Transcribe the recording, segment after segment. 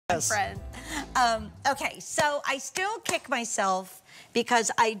friend. Okay, so I still kick myself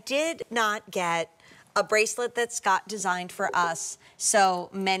because I did not get a bracelet that Scott designed for us so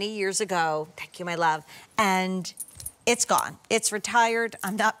many years ago. Thank you, my love. And it's gone. It's retired.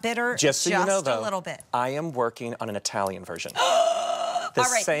 I'm not bitter. Just so you know, though, a little bit. I am working on an Italian version. All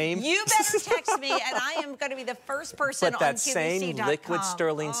right, you better text me, and I am going to be the first person on QVC.com. But that same liquid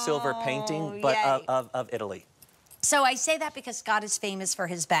sterling silver painting, but of Italy. So I say that because Scott is famous for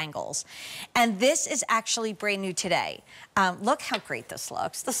his bangles. And this is actually brand new today. Look how great this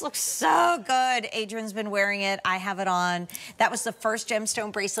looks. This looks so good. Adrian's been wearing it. I have it on. That was the first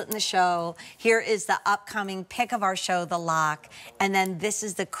gemstone bracelet in the show. Here is the upcoming pick of our show, the lock. And then this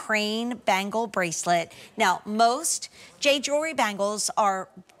is the crane bangle bracelet. Now, most jade jewelry bangles are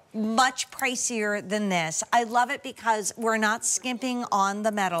much pricier than this. I love it because we're not skimping on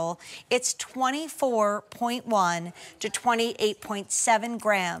the metal. It's 24.1 to 28.7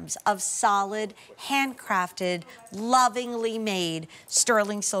 grams of solid, handcrafted, lovingly made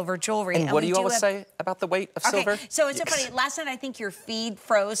sterling silver jewelry. And what do you always say about the weight of silver? So it's so funny. Last night I think your feed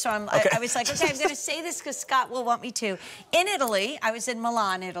froze, so I was like, okay, I'm going to say this because Scott will want me to. In Italy, I was in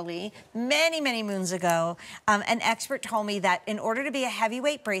Milan, Italy, many, many moons ago. An expert told me that in order to be a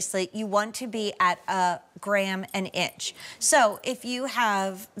heavyweight bracelet, you want to be at a gram an inch. So if you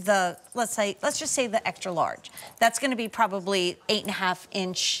have the, let's just say the extra large, that's going to be probably 8.5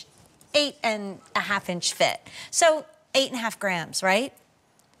 inch fit. So 8.5 grams, right?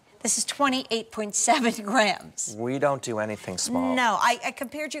 This is 28.7 grams. We don't do anything small. No, I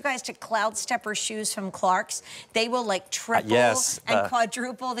compared you guys to Cloud Stepper shoes from Clark's. They will like triple and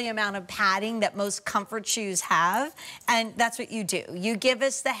quadruple the amount of padding that most comfort shoes have. And that's what you do. You give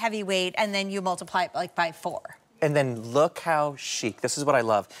us the heavyweight and then you multiply it like by 4. And then look how chic. This is what I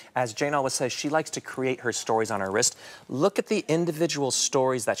love. As Jane always says, she likes to create her stories on her wrist. Look at the individual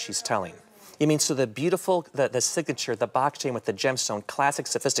stories that she's telling. You mean, so the beautiful, the signature, the box chain with the gemstone, classic,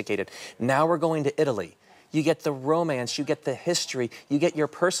 sophisticated. Now we're going to Italy. You get the romance, you get the history, you get your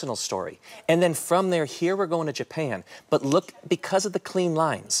personal story. And then from there, here we're going to Japan. But look, because of the clean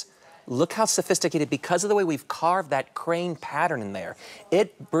lines, look how sophisticated, because of the way we've carved that crane pattern in there,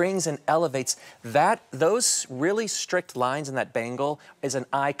 it brings and elevates that. Those really strict lines in that bangle is an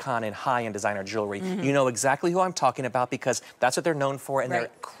icon in high-end designer jewelry. You know exactly who I'm talking about because that's what they're known for, and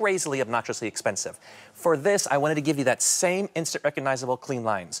they're crazily, obnoxiously expensive. For this, I wanted to give you that same instant recognizable clean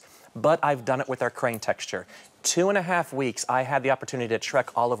lines, but I've done it with our crane texture. 2.5 weeks, I had the opportunity to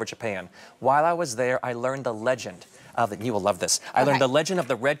trek all over Japan. While I was there, I learned the legend of it. You will love this. I learned the legend of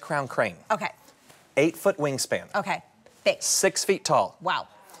the red crown crane. 8-foot wingspan. Big. 6 feet tall. Wow.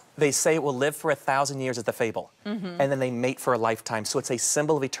 They say it will live for 1,000 years as the fable. And then they mate for a lifetime. So it's a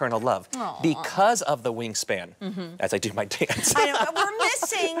symbol of eternal love. Because of the wingspan, as I do my dance. I know, we're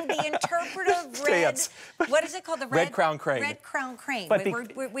missing the interpretive red, what is it called? The red crown crane. Red crown crane. But,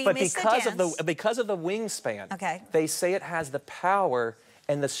 because of the wingspan, they say it has the power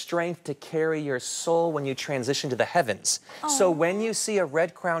and the strength to carry your soul when you transition to the heavens. So when you see a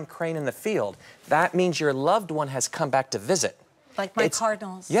red crown crane in the field, that means your loved one has come back to visit. Like my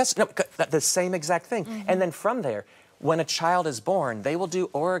cardinals. Yes, no, the same exact thing. And then from there, when a child is born, they will do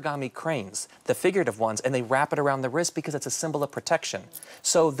origami cranes, the figurative ones, and they wrap it around the wrist because it's a symbol of protection.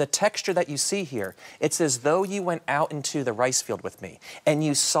 So the texture that you see here, it's as though you went out into the rice field with me and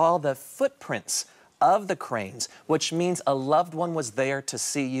you saw the footprints of the cranes, which means a loved one was there to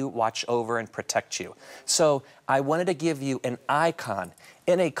see you, watch over, and protect you. So I wanted to give you an icon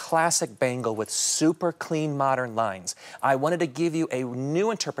in a classic bangle with super clean modern lines. I wanted to give you a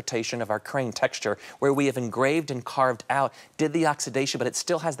new interpretation of our crane texture where we have engraved and carved out, did the oxidation, but it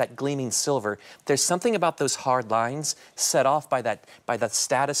still has that gleaming silver. There's something about those hard lines set off by the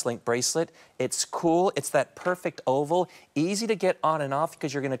status link bracelet. It's cool, it's that perfect oval, easy to get on and off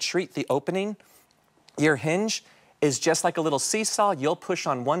because you're gonna treat the opening. Your hinge is just like a little seesaw. You'll push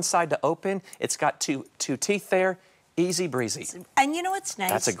on one side to open. It's got two teeth there. Easy breezy. And you know what's nice?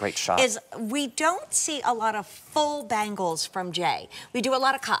 That's a great shot. Is we don't see a lot of full bangles from Jay. We do a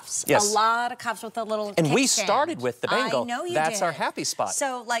lot of cuffs. Yes. A lot of cuffs with a little And we kickstand. started with the bangle. I know you That's did. our happy spot.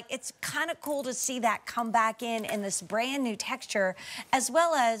 So, like, it's kind of cool to see that come back in this brand new texture, as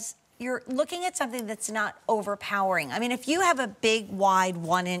well as you're looking at something that's not overpowering. I mean, if you have a big, wide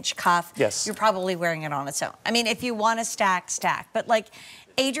 1-inch cuff, you're probably wearing it on its own. I mean, if you want to stack. But like,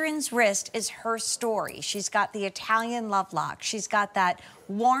 Adrian's wrist is her story. She's got the Italian love lock. She's got that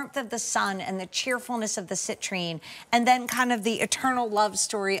warmth of the sun and the cheerfulness of the citrine, and then kind of the eternal love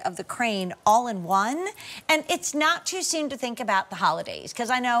story of the crane all in one. And it's not too soon to think about the holidays, because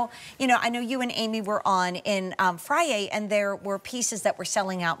I know you and Amy were on in Friday, and there were pieces that were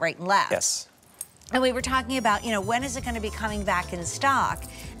selling out right and left. Yes. And we were talking about, when is it going to be coming back in stock?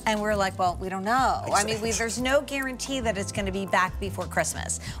 And we're like, well, we don't know. Exactly. I mean, there's no guarantee that it's going to be back before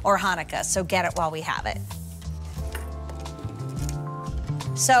Christmas or Hanukkah, so get it while we have it.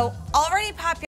 So already popular.